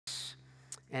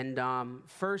And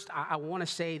first, I want to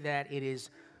say that it is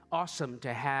awesome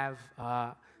to have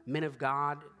men of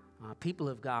God, people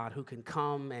of God who can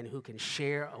come and who can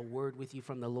share a word with you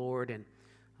from the Lord and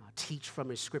teach from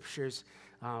His scriptures.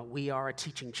 We are a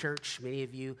teaching church. Many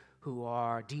of you who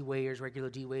are D-Wayers, regular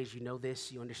D-Wayers, you know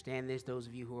this, you understand this. Those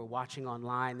of you who are watching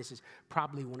online, this is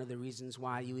probably one of the reasons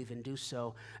why you even do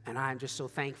so. And I'm just so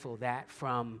thankful that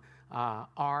from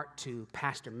Art to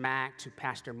Pastor Mac to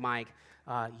Pastor Mike,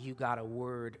 you got a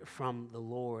word from the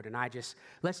Lord. And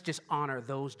let's just honor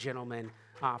those gentlemen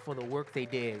for the work they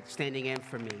did, standing in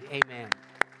for me. Amen.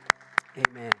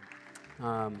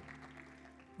 Amen.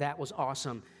 That was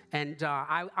awesome. And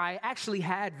I actually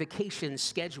had vacation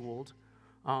scheduled.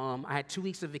 I had 2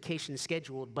 weeks of vacation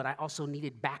scheduled, but I also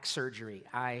needed back surgery.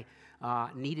 I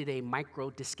needed a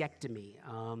microdiscectomy.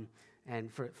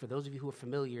 And for those of you who are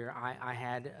familiar, I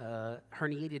had a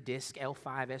herniated disc,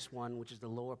 L5-S1, which is the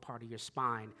lower part of your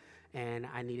spine, and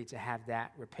I needed to have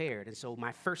that repaired. And so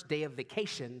my first day of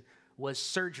vacation was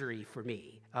surgery for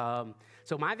me.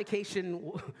 So my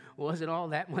vacation wasn't all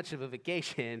that much of a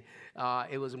vacation.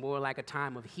 It was more like a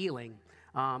time of healing.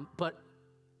 But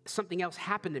something else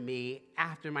happened to me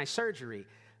after my surgery.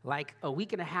 Like a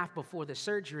week and a half before the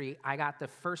surgery, I got the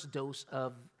first dose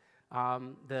of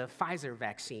the Pfizer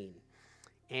vaccine.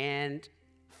 And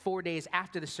 4 days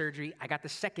after the surgery, I got the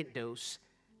second dose.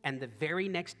 And the very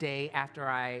next day after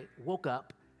I woke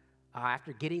up,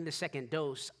 after getting the second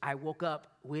dose, I woke up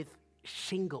with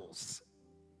shingles.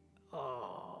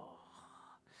 Oh.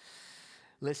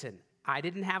 Listen, I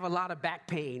didn't have a lot of back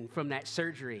pain from that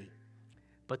surgery,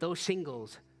 but those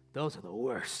shingles, those are the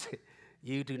worst.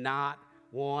 You do not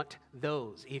want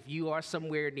those. If you are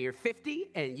somewhere near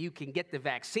 50 and you can get the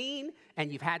vaccine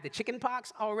and you've had the chicken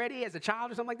pox already as a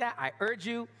child or something like that, I urge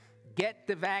you, get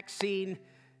the vaccine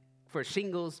for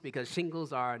shingles, because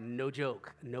shingles are no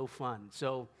joke, no fun.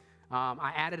 So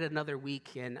I added another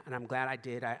week, and I'm glad I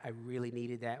did. I really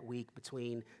needed that week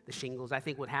between the shingles. I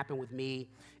think what happened with me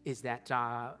is that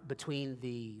between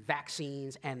the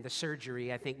vaccines and the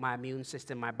surgery, I think my immune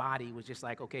system, my body was just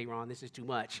like, okay, Ron, this is too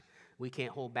much. We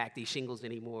can't hold back these shingles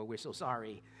anymore. We're so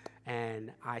sorry.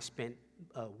 And I spent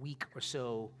a week or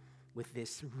so with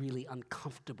this really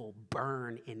uncomfortable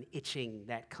burn and itching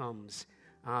that comes.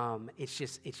 It's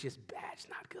just bad. It's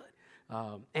not good.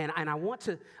 And I want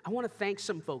to thank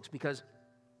some folks, because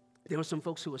there were some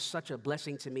folks who were such a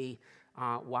blessing to me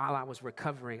while I was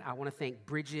recovering. I want to thank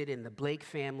Bridget and the Blake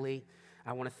family.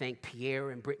 I want to thank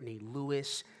Pierre and Brittany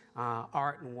Lewis,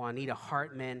 Art and Juanita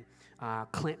Hartman,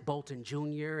 Clint Bolton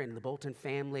Jr. and the Bolton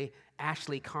family,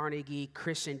 Ashley Carnegie,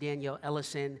 Chris and Danielle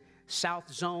Ellison,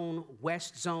 South Zone,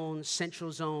 West Zone,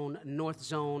 Central Zone, North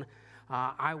Zone.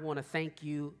 I want to thank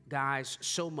you guys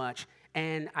so much.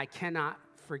 And I cannot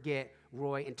forget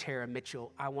Roy and Tara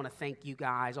Mitchell. I want to thank you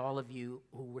guys, all of you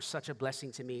who were such a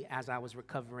blessing to me as I was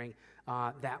recovering.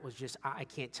 That was just, I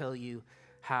can't tell you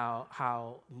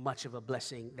how much of a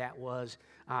blessing that was.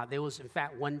 There was, in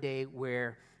fact, one day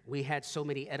where we had so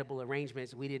many edible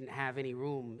arrangements, we didn't have any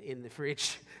room in the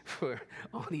fridge for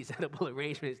all these edible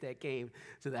arrangements that came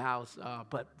to the house.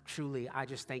 But truly, I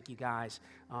just thank you guys,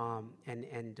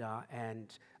 and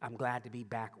I'm glad to be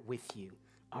back with you.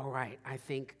 All right, I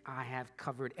think I have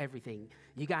covered everything.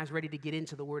 You guys ready to get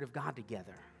into the Word of God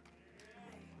together?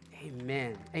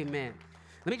 Amen. Amen.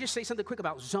 Let me just say something quick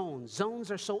about zones. Zones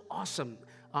are so awesome.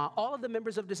 All of the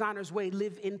members of Designers Way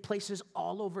live in places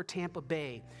all over Tampa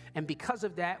Bay. And because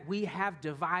of that, we have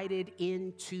divided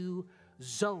into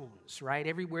zones, right?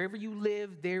 Wherever you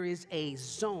live, there is a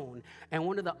zone. And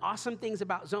one of the awesome things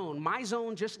about zone, my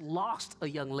zone just lost a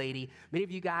young lady. Many of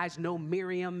you guys know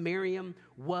Miriam. Miriam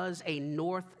was a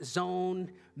North Zone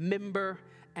member,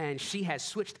 and she has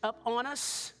switched up on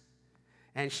us.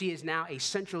 And she is now a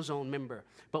Central Zone member.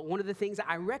 But one of the things that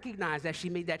I recognize as she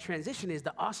made that transition is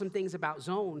the awesome things about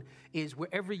Zone is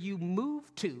wherever you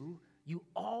move to, you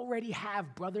already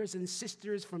have brothers and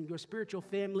sisters from your spiritual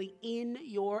family in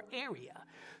your area.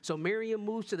 So Miriam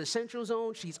moves to the Central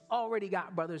Zone. She's already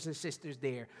got brothers and sisters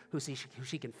there who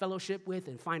she can fellowship with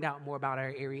and find out more about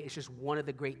our area. It's just one of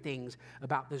the great things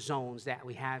about the zones that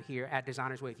we have here at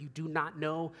Designers Way. If you do not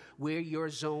know where your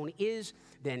zone is,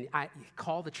 then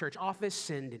call the church office,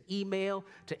 send an email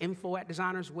to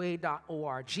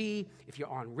info@designersway.org. If you're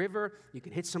on River, you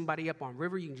can hit somebody up on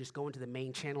River. You can just go into the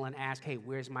main channel and ask, hey,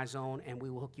 where's my zone? And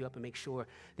we will hook you up and make sure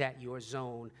that your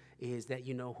zone is, that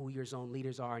you know who your zone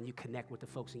leaders are and you connect with the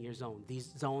folks in your zone.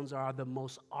 These zones are the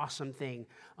most awesome thing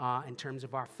in terms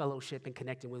of our fellowship and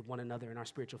connecting with one another in our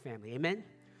spiritual family. Amen?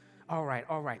 All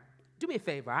right. do me a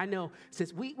favor. I know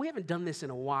since we haven't done this in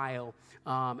a while,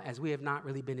 as we have not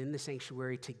really been in the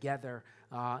sanctuary together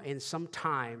in some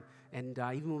time, and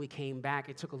even when we came back,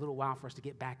 it took a little while for us to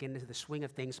get back into the swing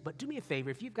of things. But do me a favor,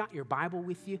 if you've got your Bible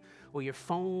with you, or your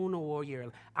phone, or your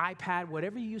iPad,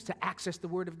 whatever you use to access the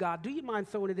Word of God, do you mind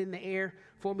throwing it in the air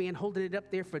for me and holding it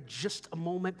up there for just a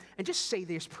moment? And just say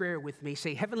this prayer with me.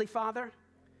 Say, Heavenly Father,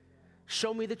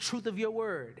 show me the truth of your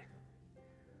Word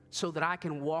so that I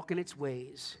can walk in its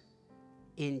ways.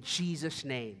 In Jesus'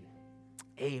 name,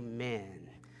 amen.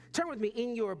 Turn with me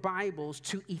in your Bibles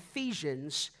to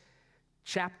Ephesians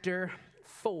chapter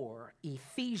 4.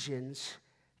 Ephesians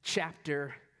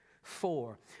chapter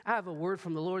 4. I have a word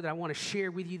from the Lord that I want to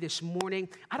share with you this morning.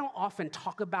 I don't often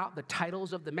talk about the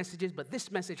titles of the messages, but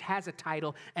this message has a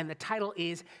title, and the title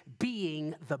is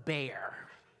Being the Bear.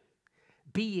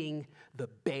 Being the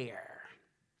Bear.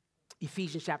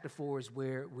 Ephesians chapter 4 is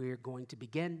where we're going to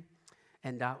begin.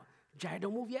 And Jair,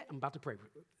 don't move yet. I'm about to pray.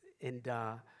 And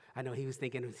I know he was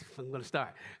thinking, I'm going to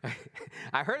start.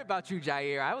 I heard about you,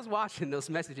 Jair. I was watching those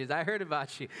messages. I heard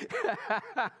about you.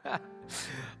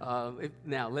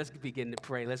 Now, let's begin to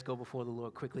pray. Let's go before the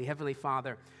Lord quickly. Heavenly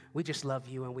Father, we just love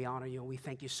you and we honor you and we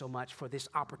thank you so much for this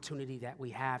opportunity that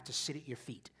we have to sit at your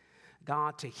feet.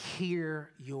 God, to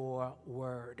hear your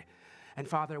word. And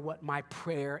Father, what my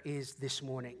prayer is this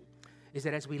morning is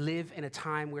that as we live in a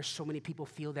time where so many people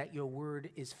feel that your word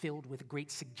is filled with great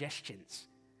suggestions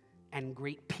and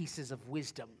great pieces of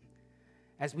wisdom,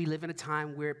 as we live in a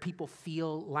time where people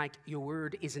feel like your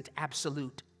word isn't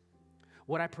absolute,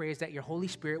 what I pray is that your Holy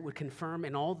Spirit would confirm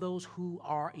in all those who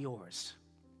are yours,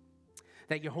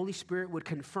 that your Holy Spirit would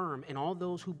confirm in all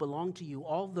those who belong to you,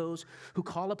 all those who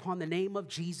call upon the name of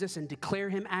Jesus and declare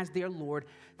him as their Lord,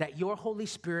 that your Holy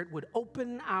Spirit would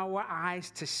open our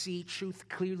eyes to see truth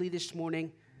clearly this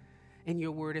morning in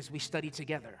your word as we study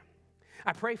together.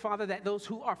 I pray, Father, that those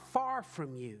who are far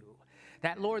from you,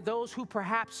 that, Lord, those who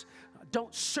perhaps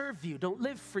don't serve you, don't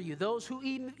live for you, those who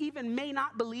even may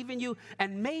not believe in you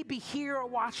and may be here or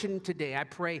watching today, I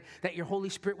pray that your Holy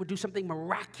Spirit would do something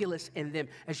miraculous in them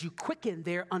as you quicken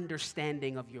their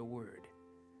understanding of your word.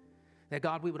 That,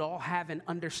 God, we would all have an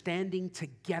understanding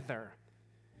together.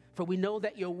 For we know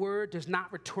that your word does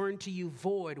not return to you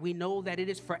void. We know that it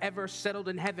is forever settled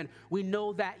in heaven. We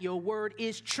know that your word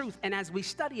is truth. And as we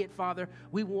study it, Father,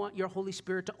 we want your Holy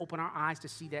Spirit to open our eyes to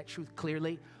see that truth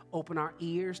clearly, open our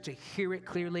ears to hear it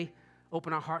clearly,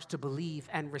 open our hearts to believe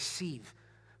and receive.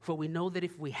 For we know that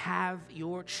if we have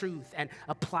your truth and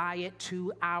apply it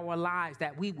to our lives,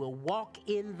 that we will walk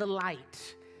in the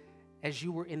light as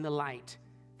you were in the light,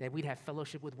 that we'd have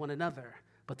fellowship with one another,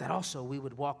 but that also we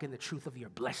would walk in the truth of your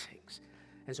blessings.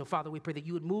 And so, Father, we pray that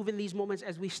you would move in these moments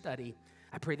as we study.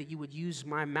 I pray that you would use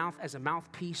my mouth as a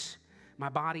mouthpiece, my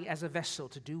body as a vessel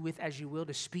to do with as you will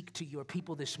to speak to your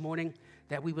people this morning,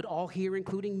 that we would all hear,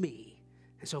 including me.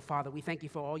 And so, Father, we thank you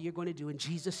for all you're going to do in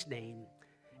Jesus' name.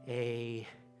 Amen.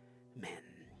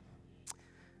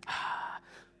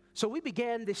 So we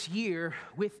began this year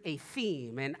with a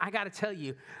theme, and I got to tell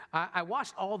you, I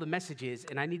watched all the messages,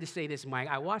 and I need to say this, Mike.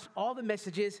 I watched all the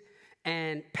messages,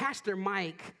 and Pastor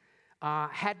Mike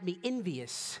had me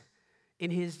envious in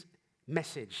his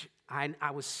message. I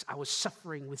was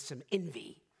suffering with some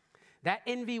envy. That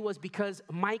envy was because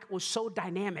Mike was so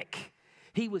dynamic.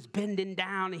 He was bending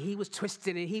down, and he was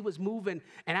twisting, and he was moving,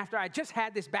 and after I just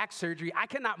had this back surgery, I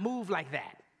cannot move like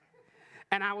that.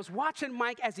 And I was watching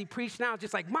Mike as he preached, and I was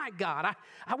just like, my God,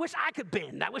 I wish I could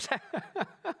bend. I wish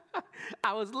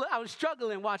I was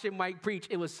struggling watching Mike preach.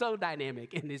 It was so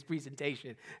dynamic in his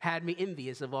presentation. Had me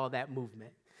envious of all that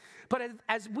movement. But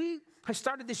as we have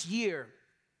started this year,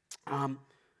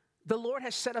 the Lord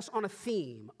has set us on a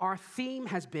theme. Our theme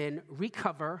has been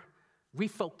recover,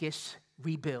 refocus,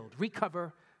 rebuild.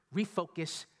 Recover,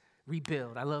 refocus,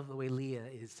 rebuild. I love the way Leah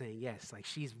is saying yes, like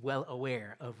she's well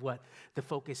aware of what the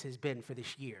focus has been for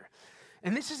this year.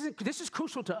 And this is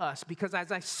crucial to us because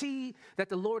as I see that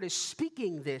the Lord is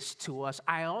speaking this to us,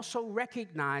 I also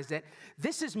recognize that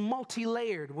this is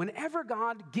multi-layered. Whenever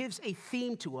God gives a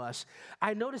theme to us,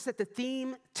 I notice that the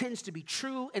theme tends to be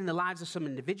true in the lives of some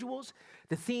individuals.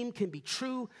 The theme can be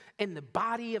true in the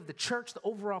body of the church, the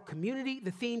overall community.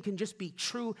 The theme can just be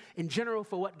true in general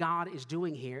for what God is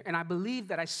doing here. And I believe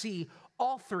that I see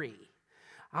all three.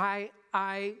 I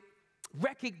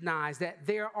recognize that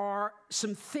there are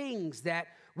some things that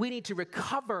we need to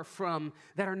recover from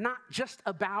that are not just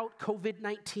about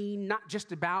COVID-19, not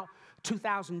just about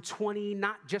 2020,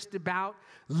 not just about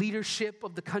leadership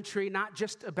of the country, not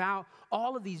just about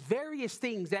all of these various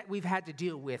things that we've had to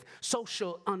deal with,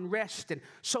 social unrest and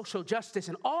social justice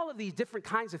and all of these different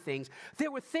kinds of things.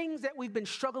 There were things that we've been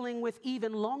struggling with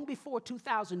even long before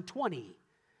 2020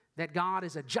 that God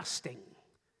is adjusting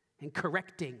and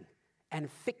correcting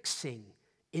and fixing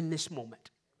in this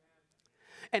moment.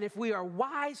 And if we are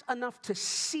wise enough to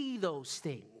see those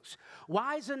things,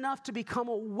 wise enough to become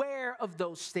aware of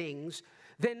those things,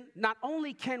 then not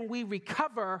only can we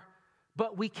recover,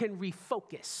 but we can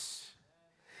refocus.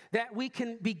 That we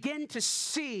can begin to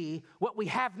see what we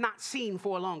have not seen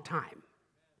for a long time.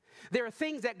 There are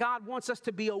things that God wants us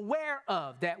to be aware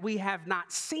of that we have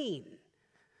not seen,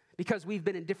 because we've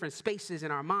been in different spaces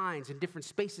in our minds and different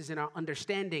spaces in our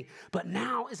understanding. But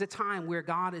now is a time where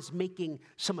God is making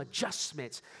some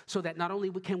adjustments so that not only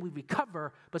can we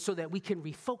recover, but so that we can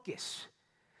refocus.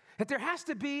 That there has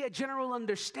to be a general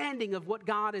understanding of what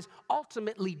God is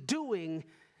ultimately doing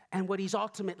and what he's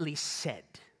ultimately said.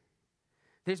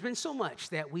 There's been so much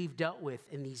that we've dealt with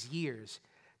in these years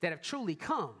that have truly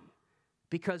come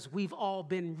because we've all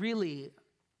been really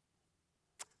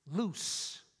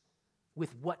loose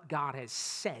with what God has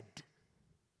said.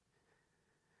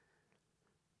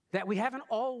 That we haven't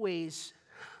always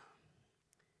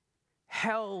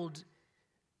held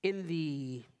in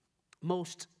the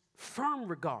most firm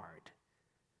regard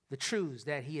the truths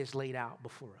that he has laid out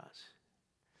before us.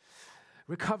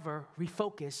 Recover,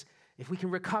 refocus. If we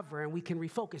can recover and we can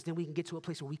refocus, then we can get to a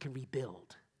place where we can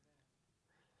rebuild.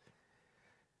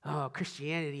 Oh,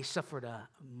 Christianity suffered a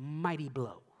mighty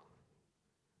blow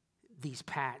this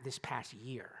past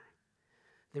year.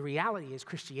 The reality is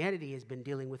Christianity has been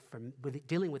dealing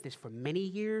with this for many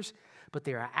years, but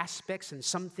there are aspects and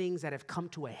some things that have come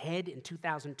to a head in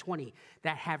 2020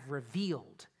 that have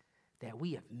revealed that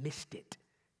we have missed it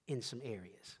in some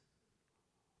areas.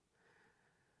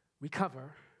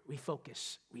 Recover,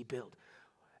 refocus, rebuild.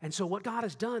 And so what God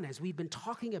has done as we've been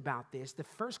talking about this,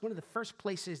 one of the first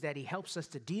places that he helps us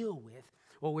to deal with,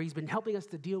 or where he's been helping us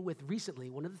to deal with recently,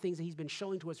 one of the things that he's been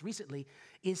showing to us recently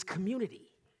is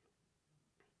community.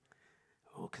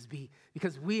 Oh,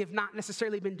 because we have not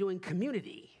necessarily been doing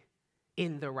community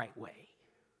in the right way.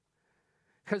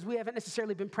 Because we haven't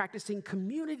necessarily been practicing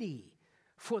community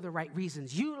for the right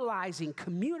reasons, utilizing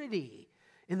community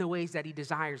in the ways that he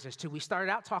desires us to. We started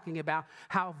out talking about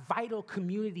how vital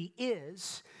community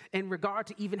is in regard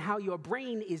to even how your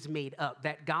brain is made up,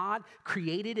 that God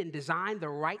created and designed the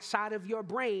right side of your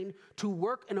brain to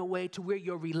work in a way to where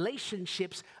your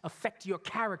relationships affect your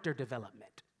character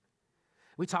development.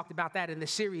 We talked about that in the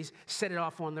series, Set It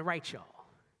Off on the Right, y'all.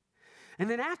 And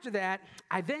then after that,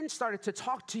 I then started to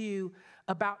talk to you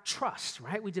about trust,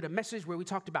 right? We did a message where we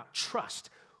talked about trust.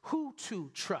 Who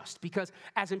to trust, because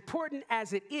as important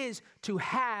as it is to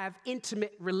have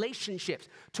intimate relationships,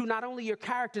 to not only your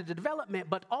character development,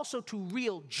 but also to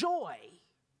real joy,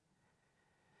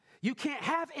 you can't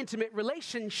have intimate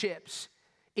relationships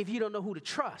if you don't know who to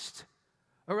trust,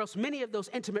 or else many of those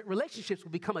intimate relationships will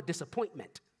become a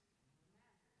disappointment.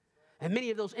 And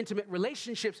many of those intimate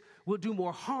relationships will do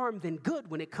more harm than good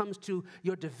when it comes to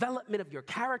your development of your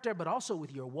character, but also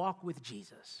with your walk with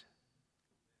Jesus.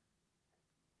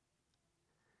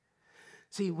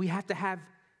 See, we have to have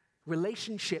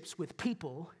relationships with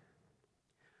people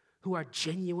who are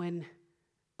genuine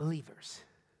believers.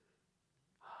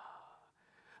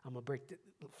 I'm going to break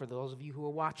for those of you who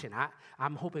are watching.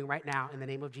 I'm hoping right now, in the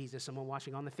name of Jesus, someone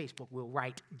watching on the Facebook will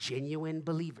write genuine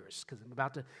believers, because I'm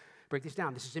about to break this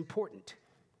down. This is important.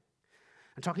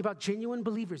 I'm talking about genuine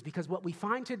believers because what we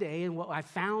find today and what I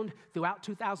found throughout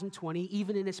 2020,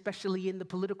 even and especially in the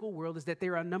political world, is that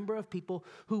there are a number of people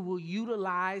who will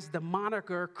utilize the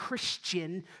moniker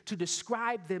Christian to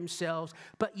describe themselves,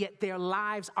 but yet their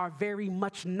lives are very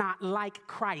much not like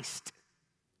Christ.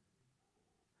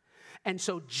 And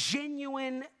so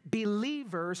genuine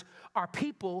believers are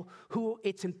people who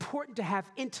it's important to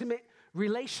have intimate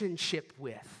relationship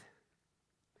with.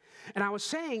 And I was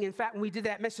saying, in fact, when we did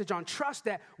that message on trust,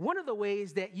 that one of the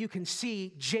ways that you can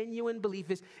see genuine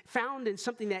belief is found in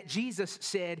something that Jesus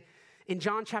said in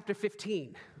John chapter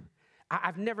 15.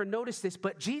 I've never noticed this,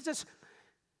 but Jesus,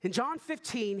 in John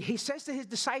 15, he says to his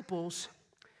disciples,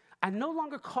 I no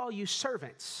longer call you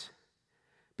servants,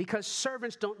 because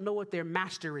servants don't know what their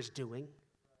master is doing,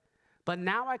 but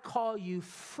now I call you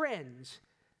friends,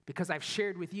 because I've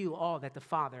shared with you all that the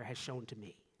Father has shown to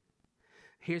me.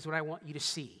 Here's what I want you to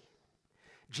see.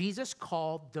 Jesus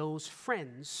called those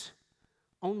friends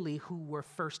only who were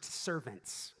first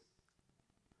servants.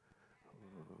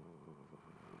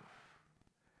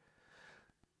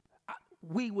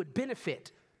 We would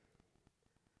benefit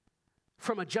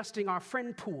from adjusting our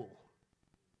friend pool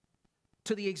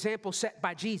to the example set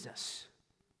by Jesus.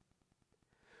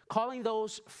 Calling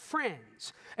those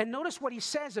friends. And notice what he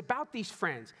says about these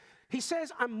friends. He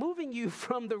says, I'm moving you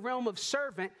from the realm of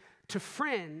servant to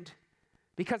friend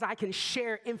because I can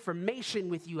share information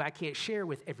with you I can't share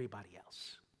with everybody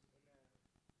else.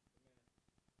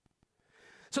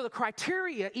 So the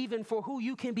criteria even for who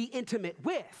you can be intimate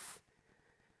with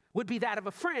would be that of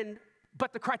a friend,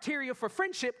 but the criteria for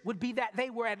friendship would be that they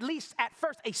were at least at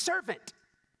first a servant.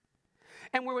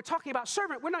 And when we're talking about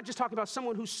servant, we're not just talking about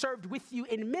someone who served with you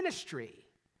in ministry.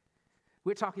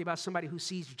 We're talking about somebody who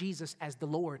sees Jesus as the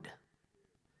Lord.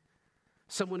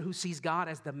 Someone who sees God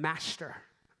as the master.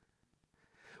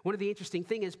 One of the interesting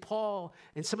things is Paul,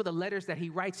 in some of the letters that he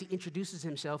writes, he introduces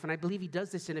himself, and I believe he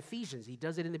does this in Ephesians. He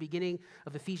does it in the beginning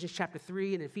of Ephesians chapter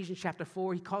 3 and Ephesians chapter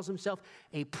 4. He calls himself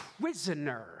a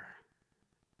prisoner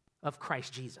of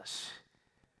Christ Jesus.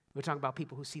 We're talking about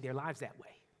people who see their lives that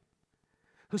way,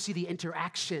 who see the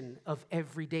interaction of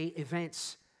everyday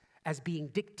events as being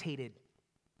dictated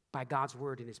by God's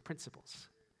word and his principles.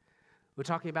 We're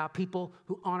talking about people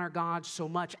who honor God so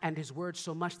much and his word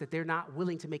so much that they're not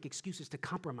willing to make excuses to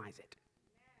compromise it.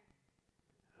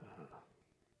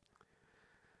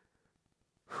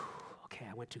 Okay,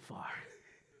 I went too far.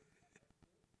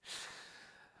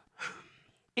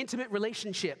 Intimate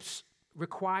relationships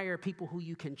require people who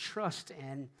you can trust,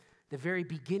 and the very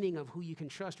beginning of who you can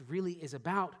trust really is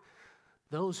about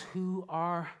those who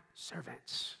are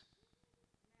servants.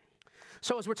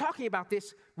 So as we're talking about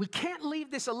this, we can't leave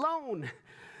this alone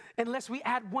unless we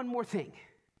add one more thing.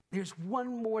 There's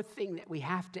one more thing that we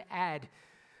have to add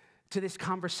to this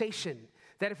conversation.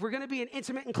 That if we're going to be in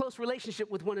intimate and close relationship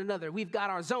with one another, we've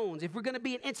got our zones. If we're going to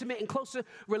be in intimate and closer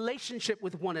relationship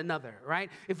with one another,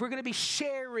 right? If we're going to be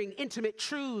sharing intimate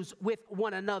truths with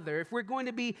one another, if we're going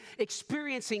to be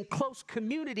experiencing close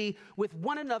community with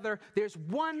one another, there's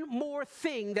one more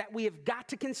thing that we have got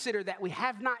to consider that we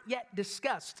have not yet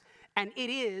discussed. And it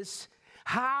is,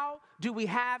 how do we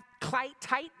have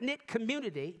tight-knit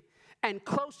community and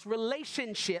close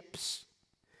relationships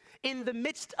in the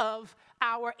midst of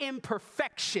our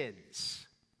imperfections?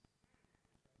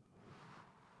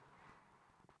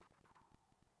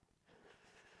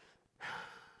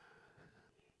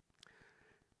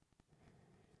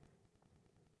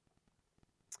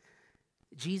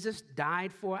 Jesus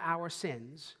died for our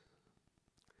sins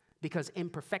because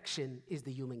imperfection is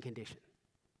the human condition.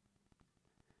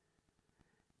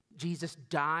 Jesus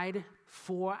died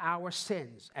for our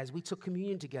sins. As we took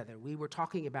communion together, we were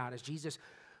talking about, as Jesus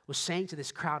was saying to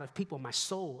this crowd of people, my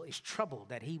soul is troubled,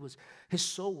 that his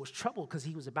soul was troubled because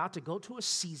he was about to go to a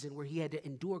season where he had to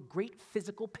endure great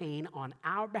physical pain on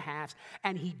our behalf,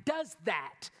 and he does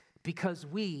that because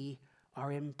we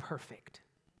are imperfect.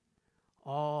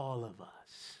 All of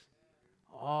us.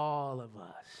 All of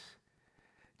us.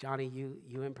 Johnny,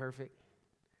 you imperfect.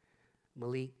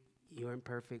 Malik, you're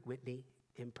imperfect. Whitney,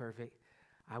 imperfect.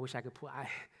 I wish I could put,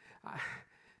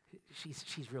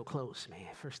 she's real close, man.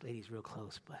 First lady's real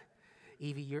close, but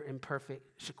Evie, you're imperfect.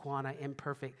 Shaquana,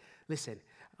 imperfect. Listen,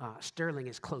 Sterling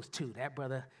is close too. That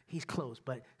brother, he's close,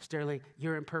 but Sterling,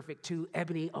 you're imperfect too.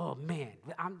 Ebony, oh man.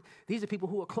 These are people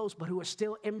who are close, but who are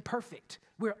still imperfect.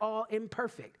 We're all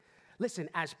imperfect. Listen,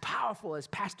 as powerful as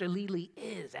Pastor Lily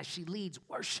is, as she leads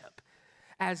worship,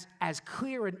 as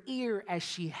clear an ear as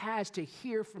she has to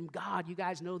hear from God. You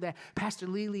guys know that Pastor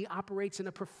Lily operates in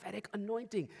a prophetic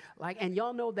anointing. And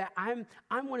y'all know that I'm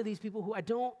one of these people who I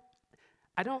don't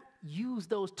use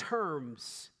those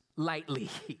terms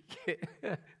lightly.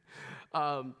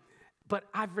 But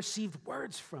I've received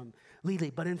words from Lily.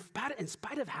 But in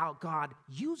spite of how God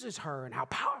uses her and how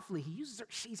powerfully he uses her,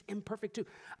 she's imperfect too.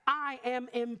 I am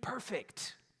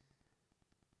imperfect.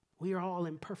 We are all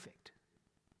imperfect.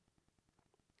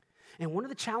 And one of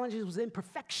the challenges with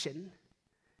imperfection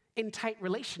in tight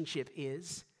relationship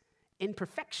is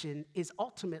imperfection is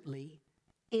ultimately,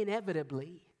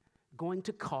 inevitably going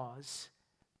to cause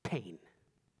pain.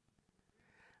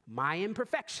 My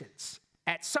imperfections,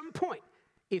 at some point,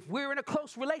 if we're in a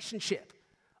close relationship,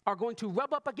 are going to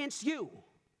rub up against you,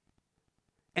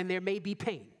 and there may be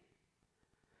pain.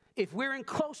 If we're in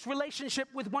close relationship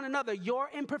with one another, your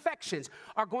imperfections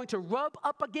are going to rub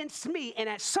up against me, and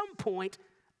at some point,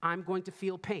 I'm going to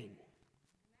feel pain.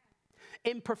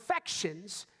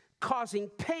 Imperfections causing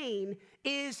pain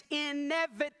is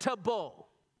inevitable.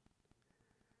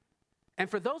 And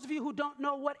for those of you who don't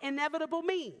know what inevitable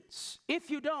means,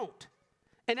 if you don't,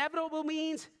 inevitable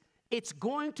means it's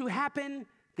going to happen.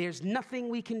 There's nothing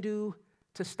we can do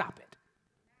to stop it.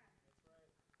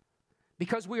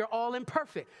 because we are all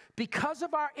imperfect. Because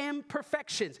of our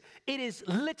imperfections, it is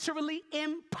literally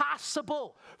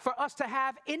impossible for us to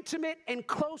have intimate and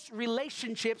close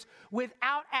relationships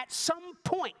without at some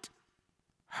point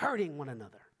hurting one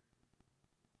another.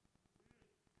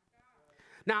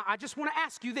 Now, I just want to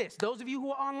ask you this. Those of you who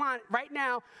are online right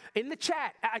now in the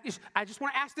chat, I just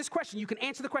want to ask this question. You can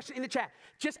answer the question in the chat.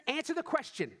 Just answer the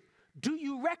question. Do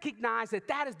you recognize that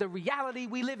that is the reality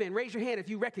we live in? Raise your hand if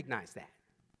you recognize that.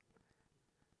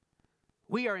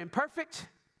 We are imperfect,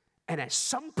 and at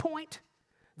some point,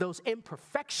 those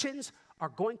imperfections are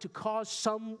going to cause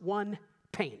someone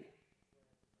pain.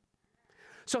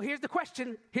 So here's the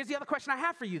question. Here's the other question I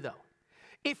have for you, though.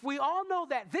 If we all know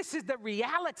that this is the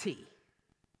reality,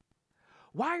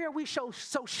 why are we so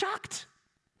shocked?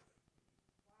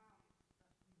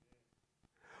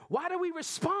 Why do we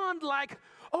respond like,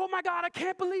 oh my God, I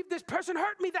can't believe this person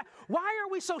hurt me? Why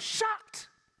are we so shocked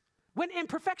when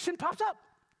imperfection pops up?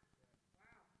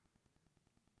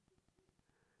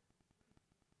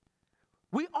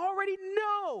 We already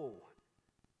know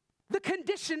the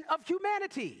condition of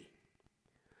humanity.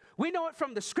 We know it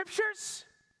from the scriptures,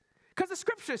 because the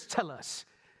scriptures tell us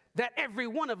that every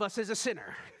one of us is a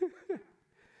sinner.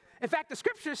 In fact, the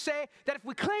scriptures say that if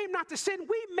we claim not to sin,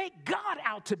 we make God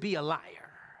out to be a liar.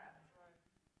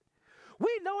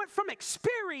 We know it from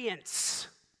experience.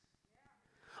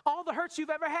 All the hurts you've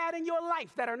ever had in your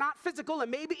life that are not physical, and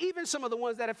maybe even some of the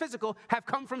ones that are physical, have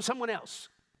come from someone else.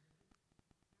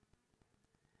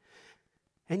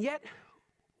 And yet,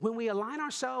 when we align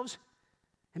ourselves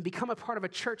and become a part of a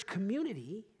church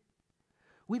community,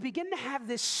 we begin to have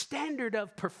this standard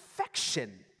of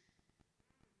perfection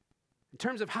in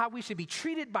terms of how we should be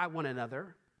treated by one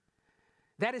another.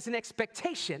 That is an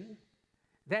expectation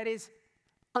that is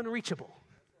unreachable.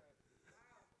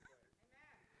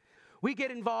 We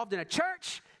get involved in a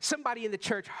church, somebody in the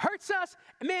church hurts us,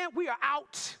 and man, we are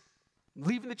out,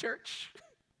 leaving the church.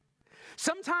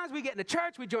 Sometimes we get in the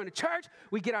church, we join the church,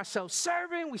 we get ourselves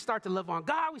serving, we start to love on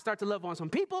God, we start to love on some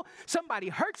people. Somebody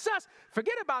hurts us.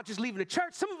 Forget about just leaving the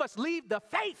church. Some of us leave the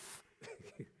faith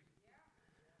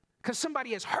because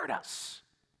somebody has hurt us.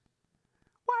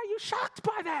 Why are you shocked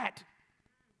by that?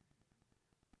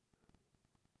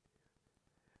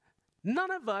 None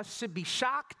of us should be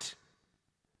shocked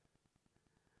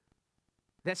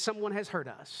that someone has hurt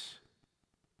us,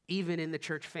 even in the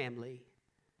church family.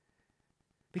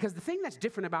 Because the thing that's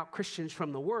different about Christians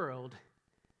from the world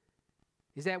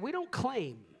is that we don't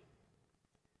claim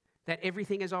that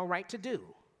everything is all right to do.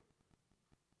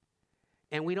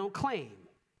 And we don't claim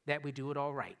that we do it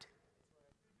all right.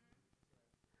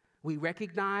 We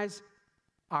recognize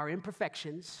our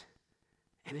imperfections,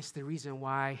 and it's the reason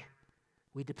why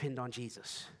we depend on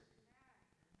Jesus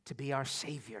to be our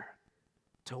Savior,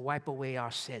 to wipe away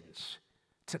our sins,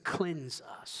 to cleanse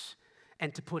us,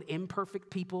 and to put imperfect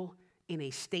people in a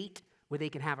state where they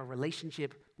can have a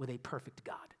relationship with a perfect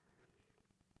God.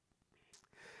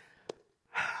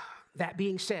 That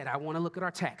being said, I want to look at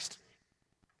our text,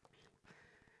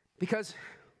 because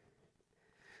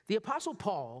the Apostle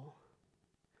Paul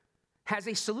has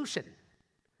a solution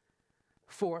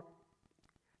for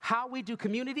how we do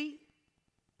community,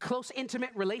 close,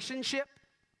 intimate relationship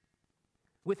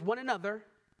with one another,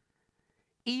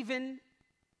 even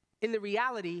in the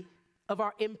reality of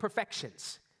our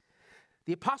imperfections.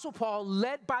 The Apostle Paul,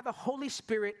 led by the Holy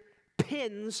Spirit,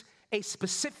 pins a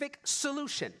specific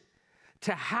solution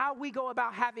to how we go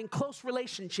about having close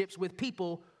relationships with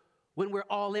people when we're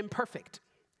all imperfect.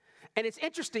 And it's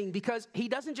interesting because he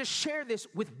doesn't just share this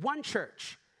with one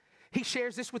church. He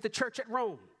shares this with the church at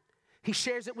Rome. He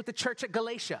shares it with the church at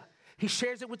Galatia. He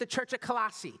shares it with the church at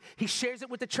Colossae. He shares it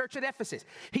with the church at Ephesus.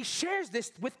 He shares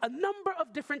this with a number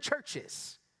of different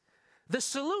churches. The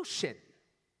solution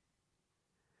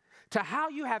to how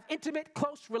you have intimate,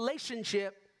 close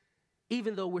relationship,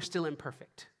 even though we're still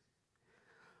imperfect.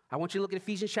 I want you to look at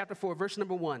Ephesians chapter 4, verse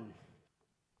number 1.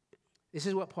 This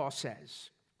is what Paul says.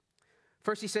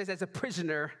 First, he says, as a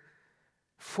prisoner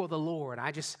for the Lord.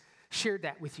 I just shared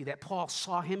that with you, that Paul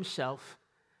saw himself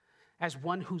as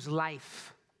one whose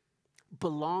life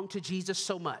belonged to Jesus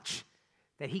so much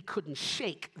that he couldn't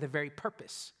shake the very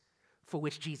purpose for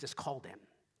which Jesus called him.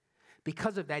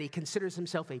 Because of that, he considers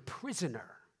himself a prisoner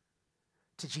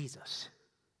to Jesus.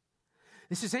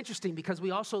 This is interesting because we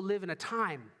also live in a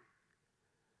time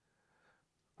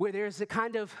where there's a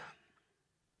kind of,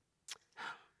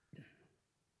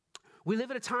 we live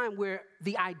in a time where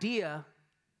the idea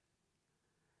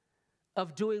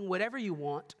of doing whatever you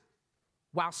want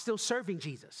while still serving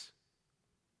Jesus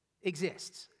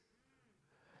exists.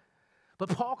 But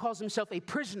Paul calls himself a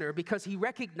prisoner because he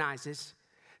recognizes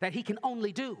that he can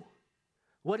only do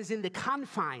what is in the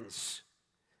confines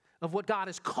of what God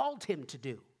has called him to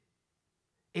do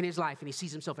in his life, and he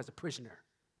sees himself as a prisoner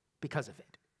because of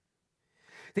it.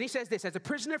 Then he says this, as a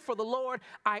prisoner for the Lord,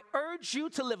 I urge you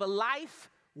to live a life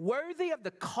worthy of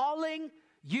the calling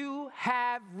you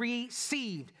have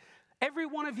received. Every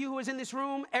one of you who is in this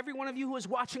room, every one of you who is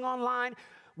watching online,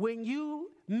 when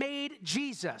you made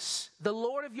Jesus the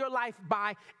Lord of your life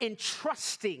by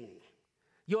entrusting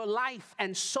your life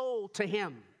and soul to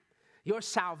him, your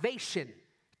salvation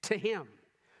to him,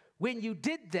 when you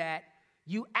did that,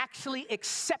 you actually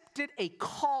accepted a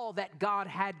call that God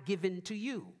had given to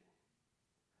you.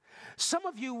 Some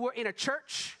of you were in a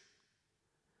church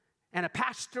and a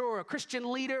pastor or a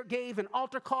Christian leader gave an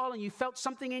altar call and you felt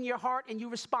something in your heart and you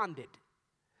responded.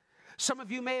 Some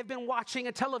of you may have been watching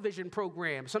a television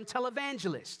program, some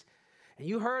televangelist, and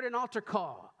you heard an altar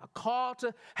call, a call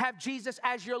to have Jesus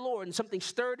as your Lord, and something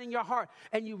stirred in your heart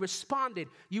and you responded.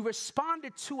 You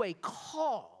responded to a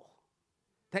call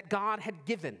that God had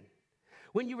given.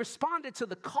 When you responded to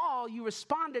the call, you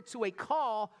responded to a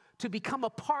call to become a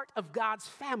part of God's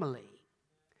family,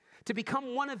 to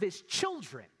become one of his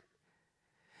children.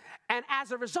 And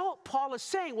as a result, Paul is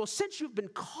saying, well, since you've been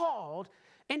called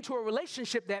into a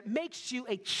relationship that makes you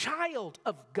a child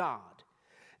of God,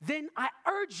 then I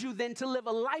urge you then to live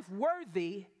a life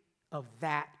worthy of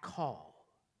that call.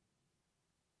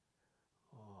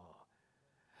 Oh.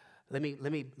 Let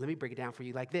me break it down for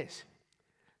you like this.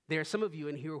 There are some of you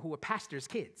in here who are pastors'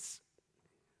 kids.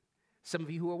 Some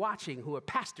of you who are watching who are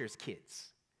pastors' kids.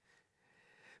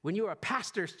 When you're a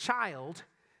pastor's child,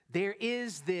 there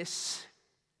is this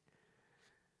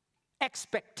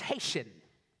expectation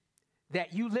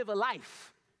that you live a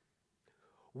life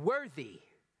worthy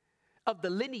of the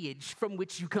lineage from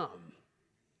which you come.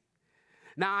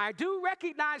 Now, I do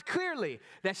recognize clearly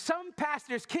that some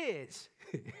pastors' kids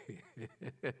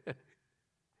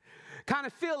kind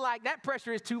of feel like that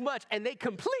pressure is too much, and they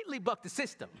completely buck the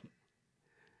system.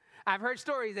 I've heard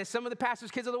stories that some of the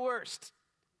pastors' kids are the worst.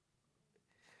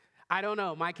 I don't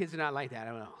know. My kids are not like that.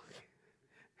 I don't know.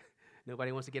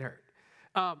 Nobody wants to get hurt.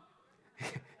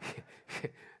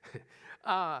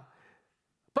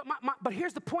 But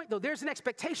here's the point, though. There's an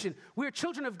expectation. We're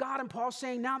children of God, and Paul's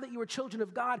saying, now that you are children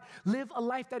of God, live a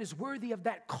life that is worthy of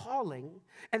that calling.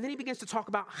 And then he begins to talk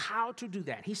about how to do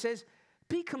that. He says,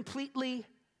 be completely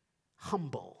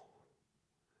humble.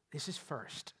 This is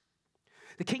first.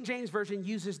 The King James Version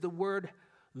uses the word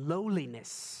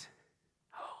lowliness.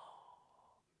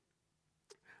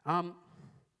 In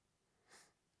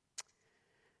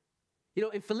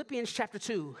Philippians chapter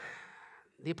 2,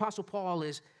 the Apostle Paul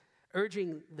is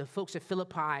urging the folks at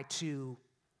Philippi to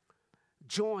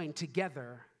join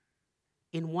together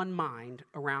in one mind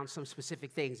around some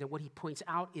specific things. And what he points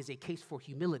out is a case for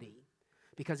humility,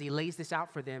 because he lays this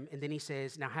out for them, and then he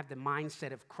says, now have the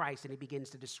mindset of Christ, and he begins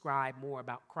to describe more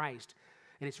about Christ,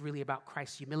 and it's really about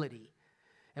Christ's humility.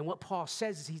 And what Paul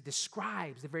says is he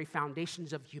describes the very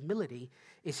foundations of humility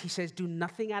is he says, do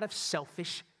nothing out of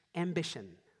selfish ambition.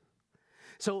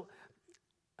 So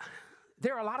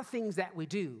there are a lot of things that we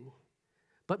do,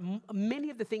 but many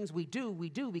of the things we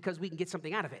do because we can get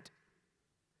something out of it.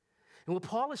 And what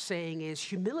Paul is saying is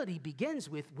humility begins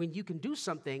with when you can do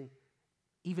something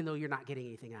even though you're not getting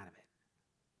anything out of it.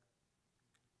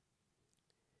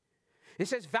 It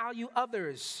says, value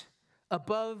others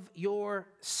above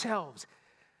yourselves.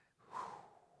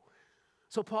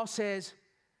 So Paul says,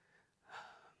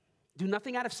 do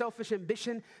nothing out of selfish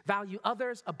ambition, value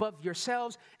others above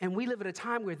yourselves, and we live at a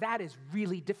time where that is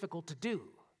really difficult to do.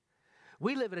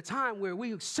 We live at a time where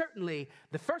we certainly,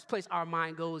 the first place our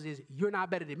mind goes is, you're not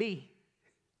better than me.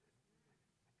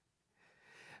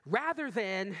 Rather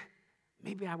than,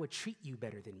 maybe I would treat you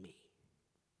better than me.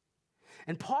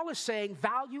 And Paul is saying,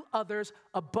 value others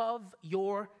above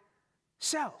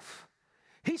yourself.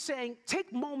 He's saying,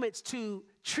 take moments to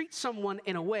treat someone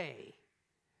in a way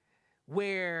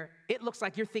where it looks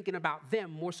like you're thinking about them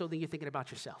more so than you're thinking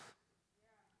about yourself.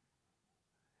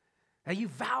 And you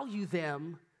value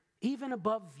them even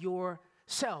above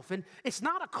yourself. And it's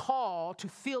not a call to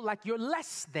feel like you're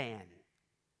less than.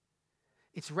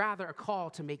 It's rather a call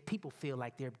to make people feel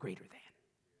like they're greater than.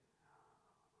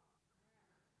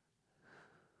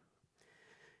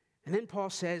 And then Paul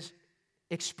says,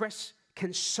 express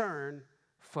concern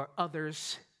for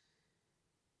others'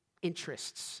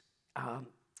 interests.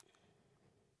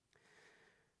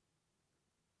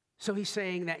 So he's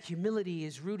saying that humility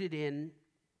is rooted in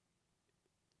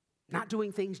not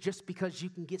doing things just because you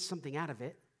can get something out of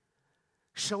it,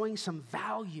 showing some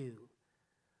value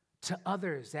to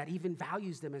others that even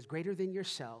values them as greater than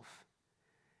yourself,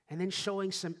 and then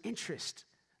showing some interest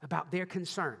about their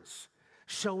concerns,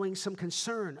 showing some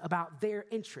concern about their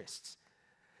interests,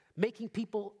 making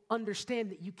people understand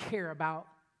that you care about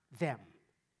them,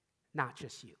 not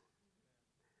just you.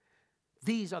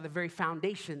 These are the very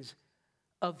foundations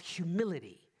of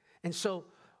humility. And so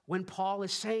when Paul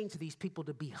is saying to these people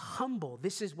to be humble,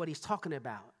 this is what he's talking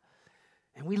about.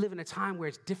 And we live in a time where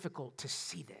it's difficult to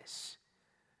see this.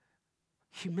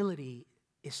 Humility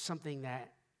is something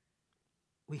that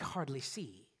we hardly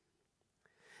see.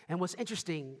 And what's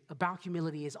interesting about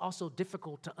humility is also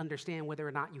difficult to understand whether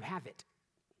or not you have it.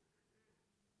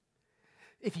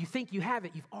 If you think you have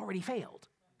it, you've already failed.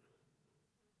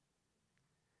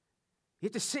 You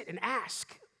have to sit and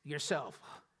ask yourself.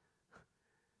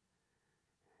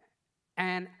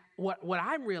 And what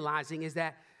I'm realizing is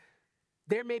that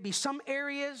there may be some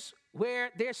areas where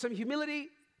there's some humility,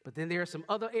 but then there are some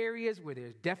other areas where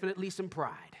there's definitely some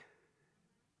pride.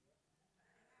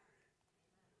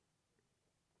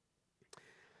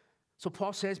 So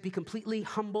Paul says, be completely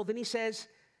humble. Then he says,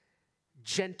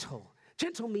 gentle.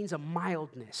 Gentle means a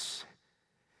mildness.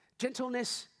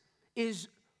 Gentleness is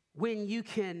when you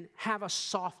can have a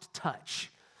soft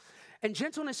touch. And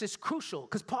gentleness is crucial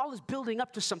because Paul is building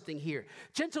up to something here.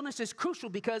 Gentleness is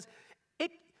crucial because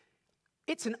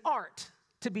it's an art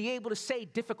to be able to say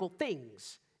difficult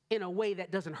things in a way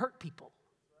that doesn't hurt people.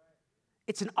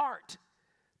 It's an art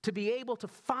to be able to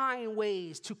find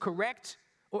ways to correct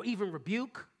or even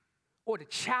rebuke or to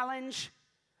challenge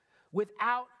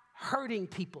without hurting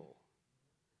people.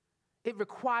 It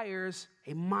requires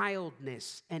a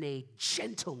mildness and a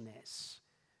gentleness.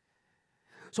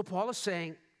 So Paul is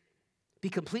saying, be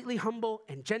completely humble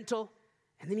and gentle.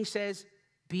 And then he says,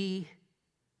 be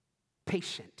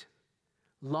patient.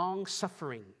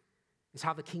 Long-suffering is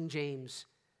how the King James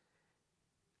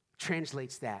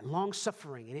translates that.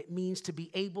 Long-suffering, and it means to be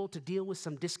able to deal with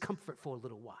some discomfort for a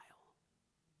little while.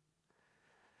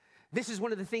 This is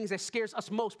one of the things that scares us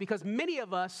most because many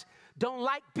of us don't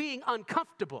like being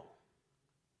uncomfortable.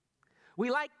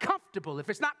 We like comfortable. If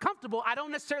it's not comfortable, I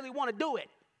don't necessarily want to do it.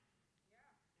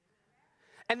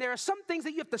 And there are some things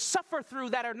that you have to suffer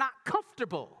through that are not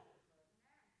comfortable.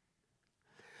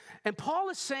 And Paul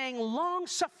is saying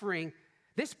long-suffering,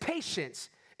 this patience,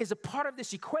 is a part of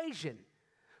this equation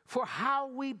for how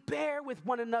we bear with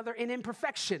one another in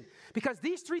imperfection. Because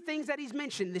these three things that he's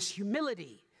mentioned, this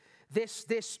humility, this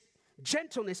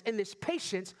gentleness, and this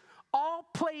patience, all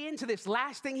play into this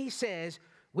last thing he says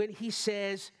when he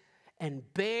says, and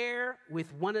bear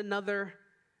with one another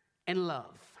in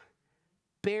love.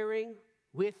 Bearing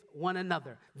with one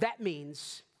another. That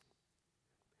means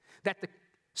that the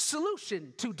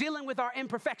solution to dealing with our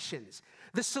imperfections,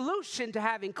 the solution to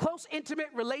having close, intimate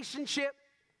relationship,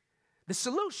 the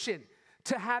solution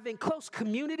to having close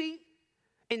community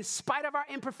in spite of our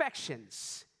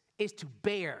imperfections is to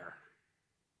bear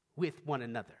with one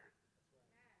another.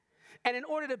 And in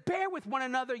order to bear with one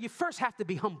another, you first have to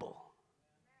be humble.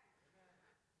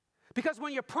 Because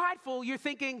when you're prideful, you're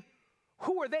thinking,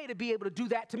 who are they to be able to do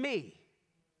that to me?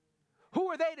 Who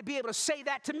are they to be able to say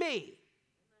that to me?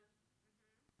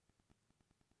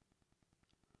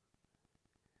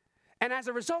 And as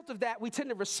a result of that, we tend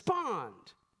to respond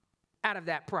out of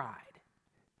that pride.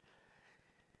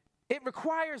 It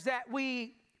requires that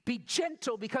we be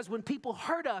gentle because when people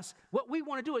hurt us, what we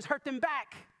want to do is hurt them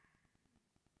back.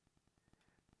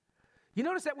 You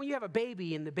notice that when you have a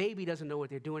baby and the baby doesn't know what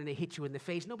they're doing and they hit you in the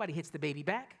face, nobody hits the baby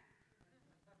back.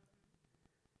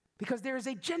 Because there is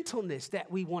a gentleness that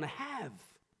we want to have.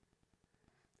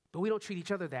 But we don't treat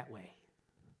each other that way.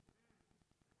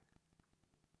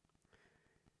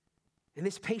 And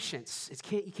this patience,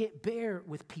 you can't bear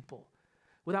with people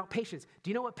without patience. Do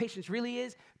you know what patience really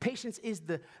is? Patience is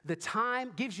the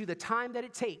time, gives you the time that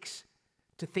it takes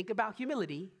to think about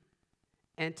humility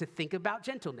and to think about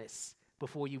gentleness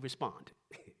before you respond.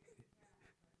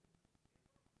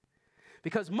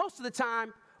 Because most of the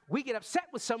time, we get upset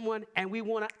with someone and we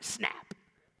want to snap.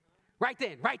 Right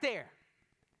then, right there.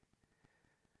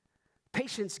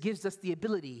 Patience gives us the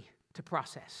ability to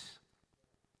process.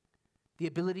 The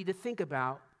ability to think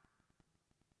about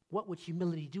what would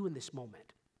humility do in this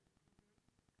moment?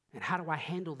 And how do I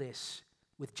handle this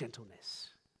with gentleness?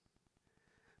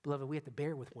 Beloved, we have to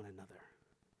bear with one another.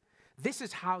 This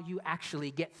is how you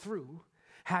actually get through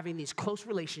having these close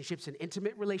relationships and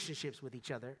intimate relationships with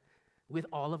each other with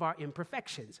all of our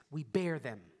imperfections. We bear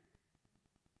them.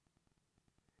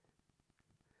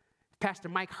 If Pastor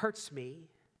Mike hurts me,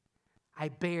 I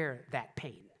bear that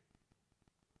pain.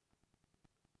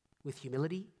 With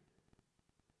humility,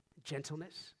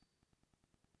 gentleness,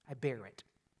 I bear it.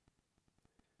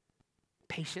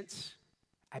 Patience,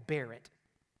 I bear it.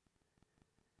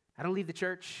 I don't leave the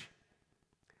church.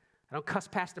 I don't cuss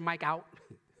Pastor Mike out.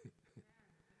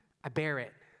 I bear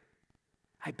it.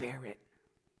 I bear it.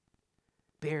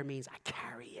 Bear means I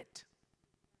carry it.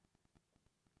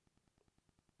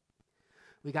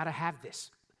 We got to have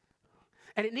this.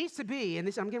 And it needs to be, and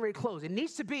this, I'm getting ready to close, it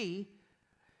needs to be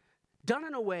done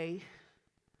in a way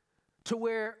to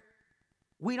where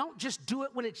we don't just do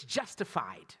it when it's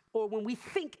justified or when we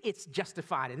think it's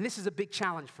justified. And this is a big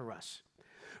challenge for us.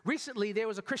 Recently, there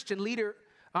was a Christian leader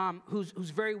who's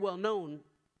very well known,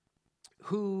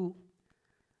 who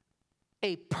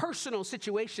a personal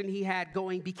situation he had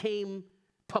going became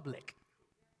public.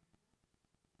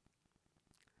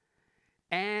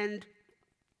 And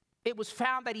it was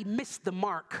found that he missed the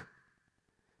mark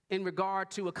in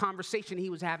regard to a conversation he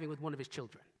was having with one of his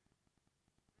children.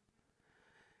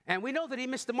 And we know that he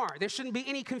missed the mark. There shouldn't be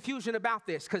any confusion about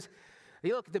this, because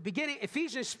look, at the beginning,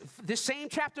 Ephesians, this same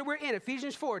chapter we're in,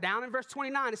 Ephesians 4, down in verse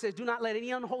 29, it says, do not let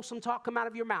any unwholesome talk come out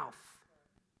of your mouth.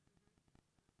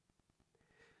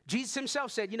 Jesus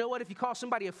himself said, you know what, if you call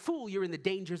somebody a fool, you're in the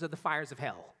dangers of the fires of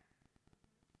hell.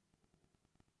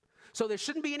 So there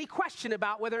shouldn't be any question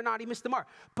about whether or not he missed the mark.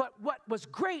 But what was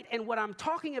great, and what I'm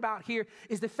talking about here,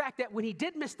 is the fact that when he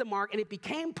did miss the mark and it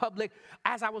became public,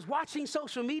 as I was watching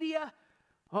social media,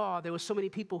 there were so many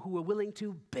people who were willing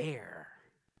to bear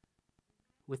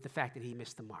with the fact that he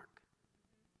missed the mark.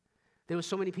 There were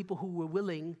so many people who were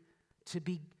willing to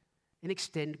be and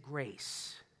extend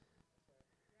grace.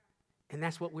 And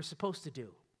that's what we're supposed to do.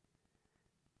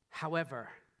 However,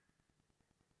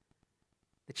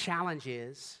 the challenge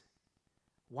is,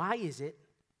 why is it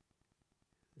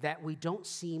that we don't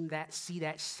see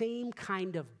that same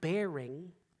kind of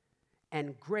bearing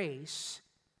and grace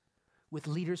with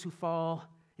leaders who fall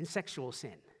in sexual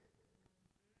sin?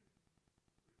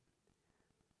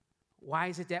 Why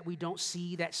is it that we don't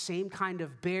see that same kind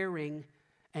of bearing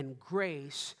and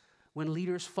grace when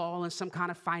leaders fall in some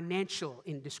kind of financial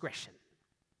indiscretion?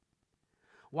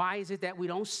 Why is it that we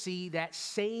don't see that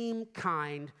same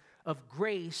kind of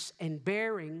grace and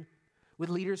bearing with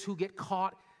leaders who get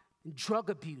caught in drug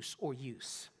abuse or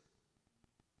use?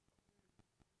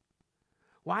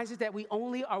 Why is it that we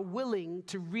only are willing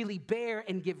to really bear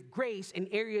and give grace in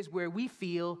areas where we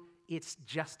feel it's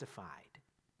justified?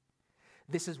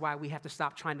 This is why we have to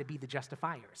stop trying to be the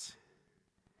justifiers.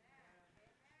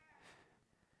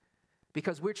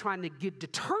 Because we're trying to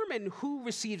determine who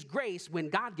receives grace when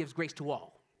God gives grace to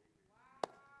all.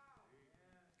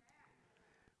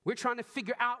 We're trying to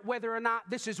figure out whether or not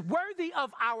this is worthy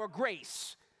of our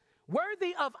grace,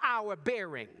 worthy of our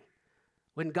bearing,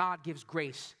 when God gives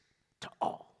grace to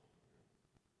all.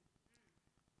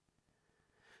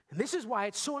 And this is why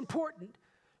it's so important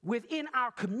within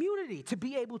our community to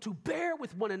be able to bear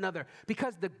with one another,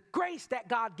 because the grace that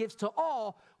God gives to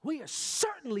all, we are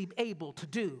certainly able to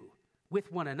do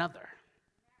with one another.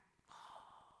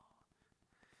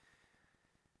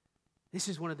 This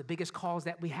is one of the biggest calls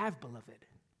that we have, beloved,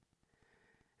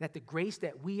 that the grace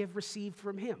that we have received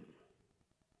from him,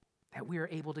 that we are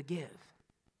able to give.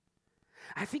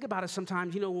 I think about it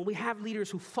sometimes, when we have leaders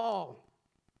who fall,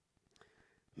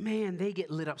 man, they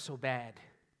get lit up so bad.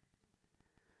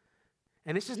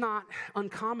 And this is not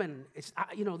uncommon.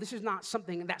 This is not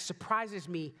something that surprises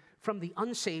me from the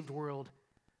unsaved world,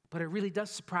 but it really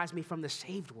does surprise me from the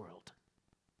saved world.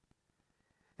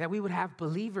 That we would have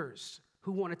believers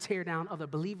who want to tear down other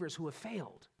believers who have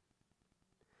failed.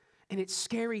 And it's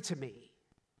scary to me,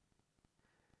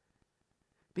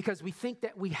 because we think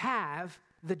that we have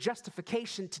the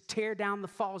justification to tear down the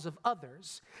falls of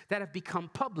others that have become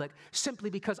public simply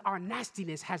because our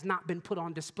nastiness has not been put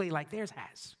on display like theirs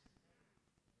has.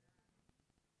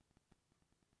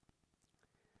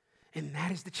 And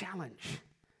that is the challenge.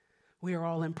 We are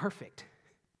all imperfect.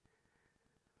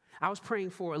 I was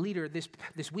praying for a leader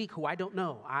this week who I don't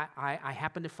know. I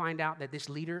happened to find out that this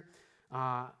leader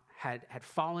had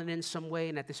fallen in some way,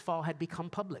 and that this fall had become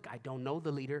public. I don't know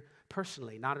the leader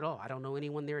personally, not at all. I don't know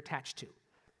anyone they're attached to.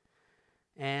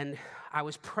 And I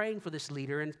was praying for this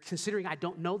leader, and considering I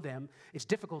don't know them, it's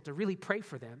difficult to really pray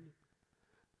for them.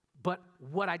 But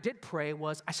what I did pray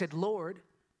was, I said, Lord,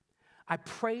 I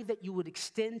pray that you would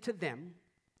extend to them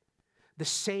the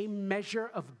same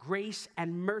measure of grace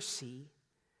and mercy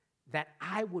that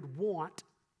I would want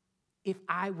if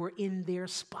I were in their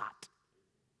spot.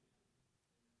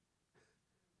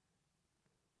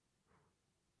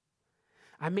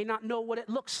 I may not know what it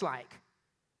looks like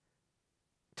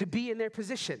to be in their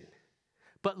position,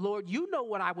 but Lord, you know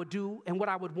what I would do and what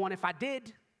I would want if I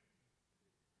did.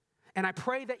 And I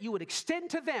pray that you would extend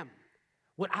to them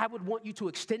what I would want you to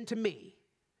extend to me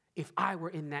if I were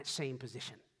in that same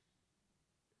position.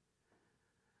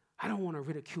 I don't want to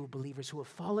ridicule believers who have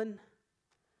fallen.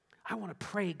 I want to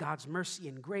pray God's mercy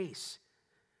and grace,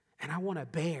 and I want to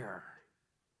bear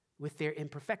with their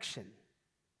imperfection,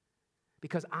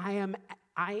 because I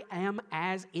am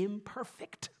as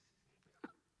imperfect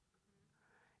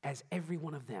as every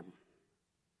one of them.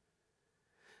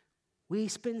 We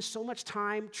spend so much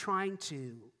time trying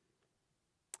to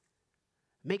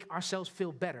make ourselves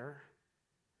feel better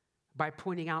by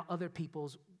pointing out other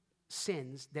people's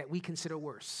sins that we consider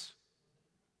worse.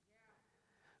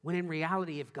 When in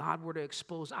reality, if God were to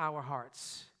expose our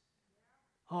hearts,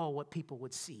 oh, what people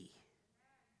would see.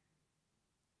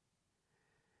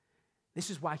 This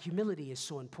is why humility is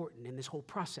so important in this whole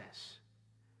process.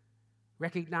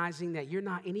 Recognizing that you're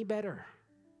not any better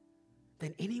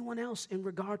than anyone else in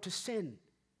regard to sin,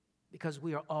 because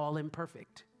we are all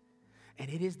imperfect. And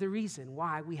it is the reason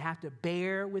why we have to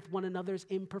bear with one another's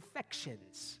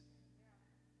imperfections.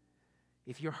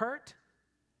 If you're hurt,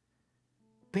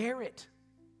 bear it.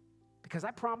 Because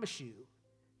I promise you,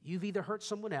 you've either hurt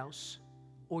someone else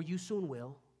or you soon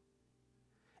will,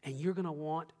 and you're going to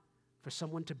want for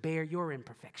someone to bear your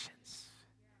imperfections.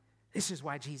 This is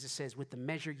why Jesus says, with the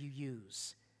measure you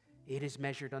use, it is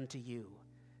measured unto you.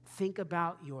 Think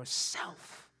about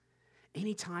yourself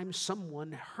anytime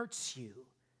someone hurts you,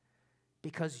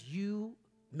 because you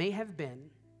may have been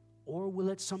or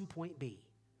will at some point be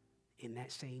in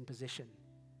that same position.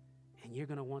 And you're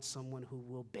going to want someone who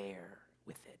will bear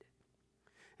with it.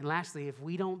 And lastly, if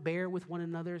we don't bear with one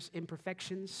another's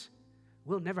imperfections,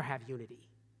 we'll never have unity,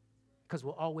 because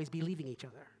we'll always be leaving each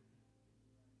other.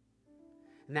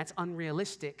 And that's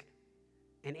unrealistic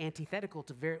and antithetical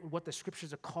to what the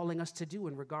scriptures are calling us to do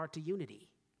in regard to unity.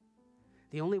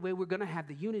 The only way we're going to have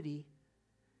the unity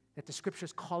that the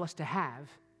scriptures call us to have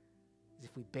is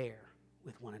if we bear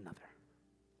with one another.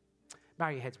 Bow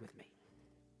your heads with me.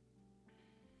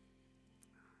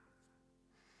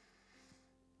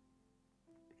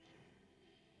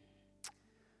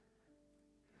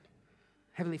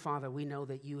 Heavenly Father, we know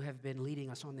that you have been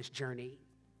leading us on this journey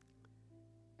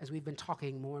as we've been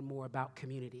talking more and more about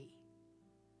community,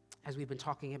 as we've been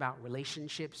talking about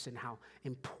relationships and how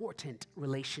important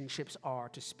relationships are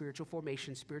to spiritual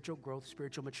formation, spiritual growth,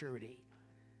 spiritual maturity,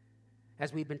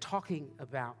 as we've been talking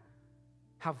about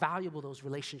how valuable those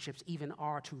relationships even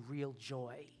are to real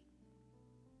joy,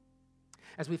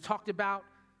 as we've talked about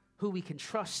who we can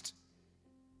trust,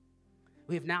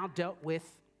 we have now dealt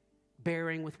with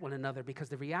bearing with one another, because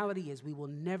the reality is we will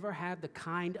never have the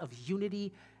kind of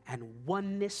unity and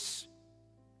oneness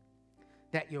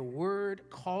that your word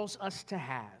calls us to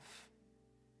have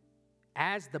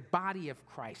as the body of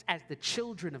Christ, as the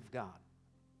children of God,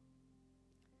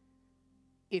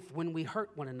 if when we hurt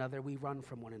one another, we run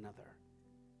from one another.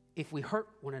 If we hurt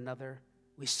one another,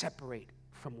 we separate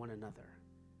from one another.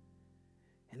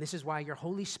 And this is why your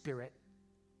Holy Spirit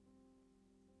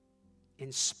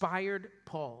inspired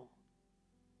Paul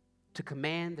to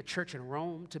command the church in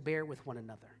Rome to bear with one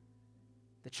another,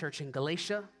 the church in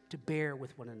Galatia to bear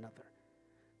with one another,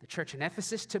 the church in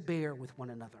Ephesus to bear with one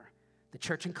another, the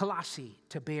church in Colossae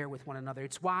to bear with one another.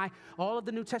 It's why all of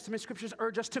the New Testament scriptures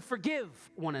urge us to forgive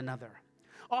one another.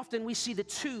 Often we see the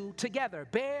two together,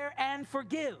 bear and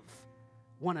forgive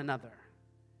one another,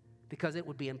 because it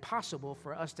would be impossible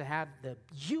for us to have the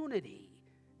unity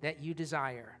that you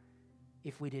desire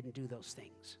if we didn't do those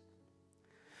things.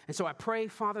 And so I pray,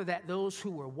 Father, that those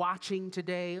who are watching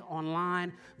today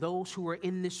online, those who are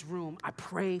in this room, I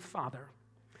pray, Father,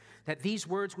 that these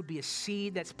words would be a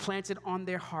seed that's planted on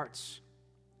their hearts.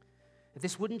 That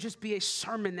this wouldn't just be a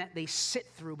sermon that they sit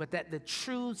through, but that the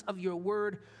truths of your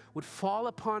word would fall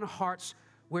upon hearts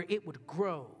where it would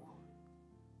grow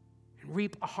and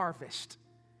reap a harvest.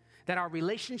 That our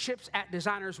relationships at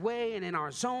Designer's Way and in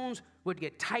our zones would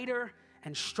get tighter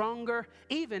and stronger,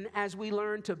 even as we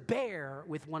learn to bear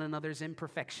with one another's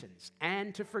imperfections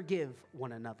and to forgive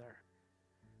one another.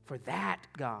 For that,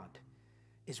 God,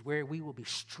 is where we will be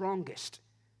strongest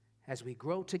as we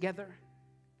grow together,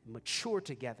 mature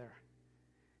together,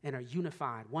 and are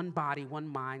unified, one body, one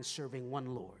mind, serving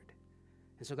one Lord.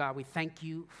 And so, God, we thank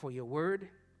you for your word,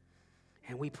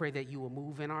 and we pray that you will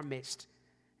move in our midst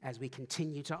as we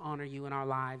continue to honor you in our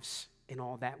lives in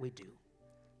all that we do.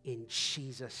 In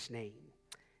Jesus' name,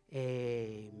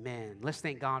 amen. Let's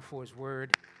thank God for his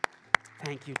word.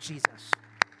 Thank you, Jesus.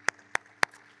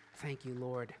 Thank you,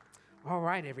 Lord. All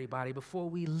right, everybody, before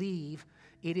we leave,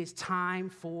 it is time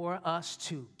for us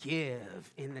to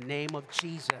give in the name of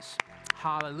Jesus.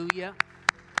 Hallelujah.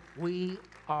 We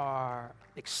are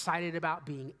excited about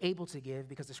being able to give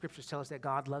because the scriptures tell us that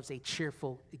God loves a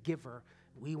cheerful giver.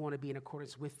 We want to be in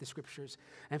accordance with the scriptures.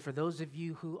 And for those of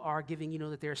you who are giving, you know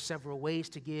that there are several ways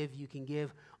to give. You can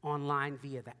give online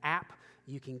via the app.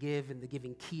 You can give in the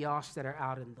giving kiosks that are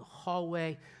out in the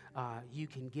hallway. You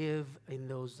can give in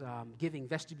those giving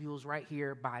vestibules right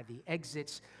here by the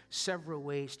exits. Several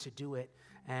ways to do it.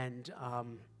 And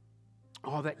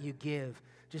all that you give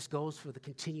just goes for the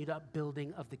continued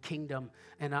upbuilding of the kingdom.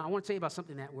 And I want to tell you about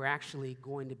something that we're actually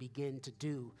going to begin to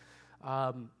do.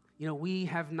 We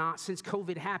have not, since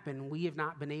COVID happened, we have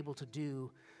not been able to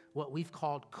do what we've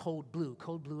called Code Blue.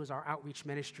 Code Blue is our outreach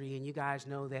ministry, and you guys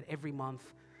know that every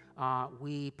month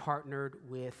we partnered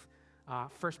with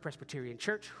First Presbyterian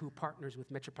Church, who partners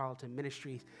with Metropolitan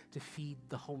Ministries to feed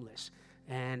the homeless.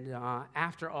 And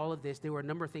after all of this, there were a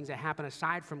number of things that happened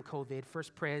aside from COVID.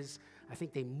 First Pres, I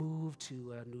think they moved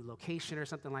to a new location or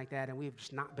something like that, and we've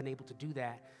just not been able to do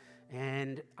that.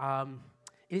 And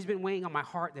it has been weighing on my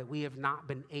heart that we have not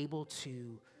been able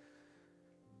to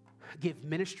give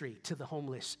ministry to the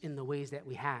homeless in the ways that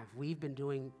we have. We've been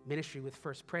doing ministry with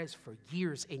First Pres for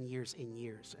years and years and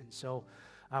years. And so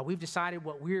we've decided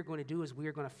what we're going to do is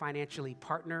we're going to financially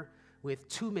partner with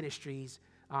two ministries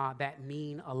that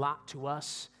mean a lot to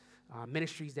us,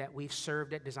 ministries that we've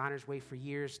served at Designer's Way for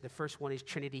years. The first one is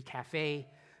Trinity Cafe.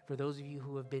 For those of you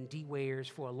who have been D-Wayers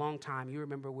for a long time, you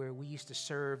remember where we used to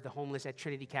serve the homeless at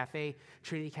Trinity Cafe.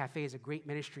 Trinity Cafe is a great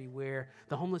ministry where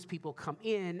the homeless people come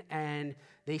in and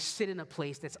they sit in a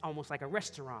place that's almost like a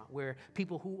restaurant where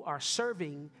people who are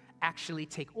serving actually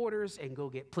take orders and go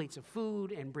get plates of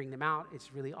food and bring them out.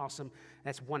 It's really awesome.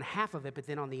 That's one half of it. But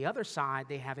then on the other side,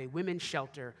 they have a women's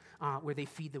shelter where they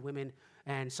feed the women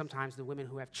and sometimes the women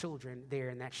who have children there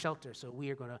in that shelter. So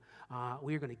we are going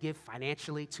to give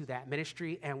financially to that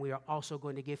ministry, and we are also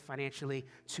going to give financially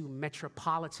to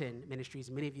Metropolitan Ministries.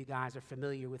 Many of you guys are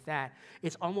familiar with that.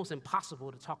 It's almost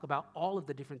impossible to talk about all of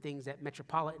the different things that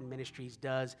Metropolitan Ministries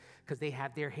does because they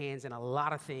have their hands in a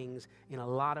lot of things in a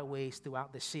lot of ways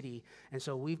throughout the city. And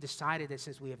so we've decided that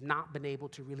since we have not been able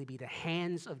to really be the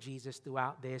hands of Jesus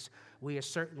throughout this, we are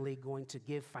certainly going to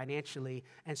give financially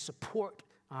and support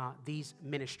these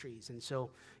ministries. And so,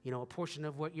 a portion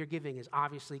of what you're giving is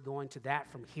obviously going to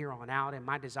that from here on out. And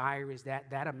my desire is that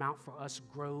that amount for us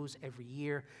grows every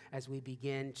year as we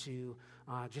begin to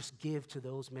just give to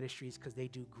those ministries because they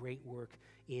do great work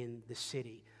in the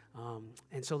city.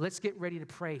 And so let's get ready to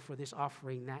pray for this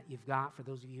offering that you've got. For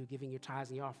those of you who are giving your tithes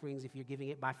and your offerings, if you're giving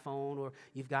it by phone or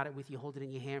you've got it with you, hold it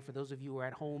in your hand. For those of you who are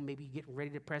at home, maybe you're getting ready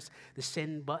to press the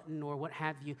send button or what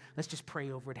have you, let's just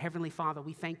pray over it. Heavenly Father,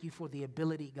 we thank you for the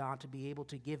ability, God, to be able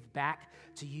to give back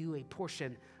to you a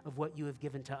portion of what you have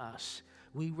given to us.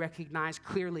 We recognize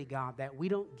clearly, God, that we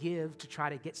don't give to try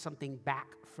to get something back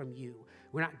from you.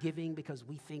 We're not giving because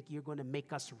we think you're going to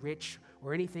make us rich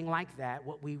or anything like that.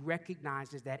 What we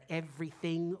recognize is that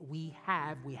everything we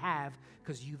have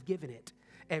because you've given it.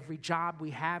 Every job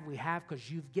we have because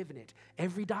you've given it.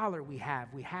 Every dollar we have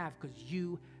because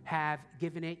you have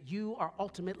given it. You are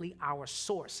ultimately our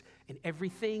source in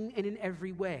everything and in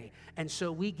every way. And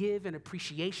so we give an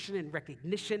appreciation and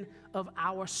recognition of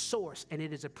our source. And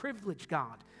it is a privilege,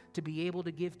 God, to be able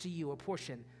to give to you a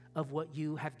portion of what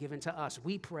you have given to us.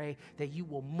 We pray that you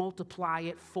will multiply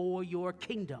it for your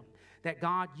kingdom, that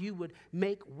God, you would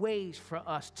make ways for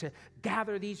us to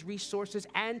gather these resources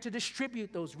and to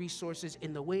distribute those resources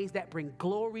in the ways that bring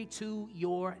glory to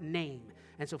your name.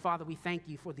 And so, Father, we thank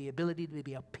you for the ability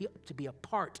to be a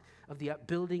part of the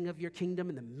upbuilding of your kingdom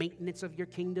and the maintenance of your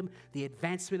kingdom, the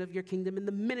advancement of your kingdom and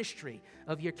the ministry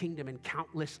of your kingdom in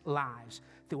countless lives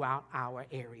throughout our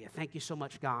area. Thank you so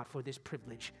much, God, for this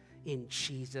privilege. In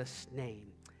Jesus'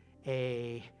 name,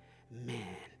 amen.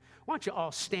 Why don't you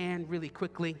all stand really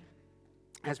quickly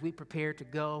as we prepare to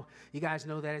go. You guys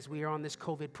know that as we are on this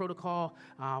COVID protocol,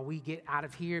 we get out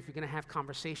of here. If you're going to have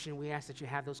conversation, we ask that you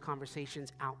have those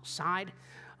conversations outside.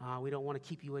 We don't want to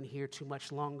keep you in here too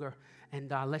much longer.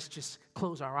 And let's just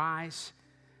close our eyes.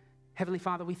 Heavenly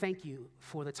Father, we thank you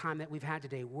for the time that we've had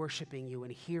today worshiping you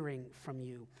and hearing from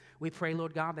you. We pray,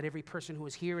 Lord God, that every person who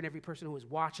is here and every person who is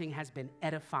watching has been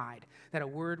edified, that a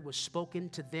word was spoken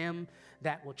to them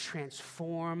that will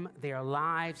transform their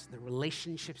lives, the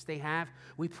relationships they have.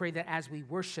 We pray that as we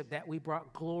worship, that we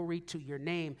brought glory to your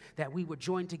name, that we would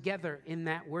join together in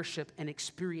that worship and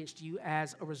experienced you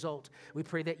as a result. We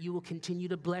pray that you will continue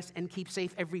to bless and keep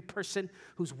safe every person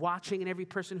who's watching and every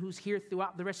person who's here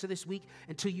throughout the rest of this week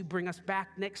until you bring us back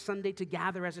next Sunday to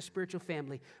gather as a spiritual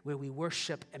family where we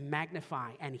worship and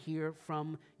magnify and hear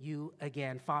from you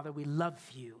again. Father, we love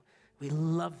you. We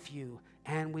love you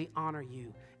and we honor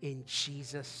you in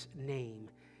Jesus' name.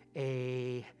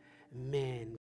 Amen.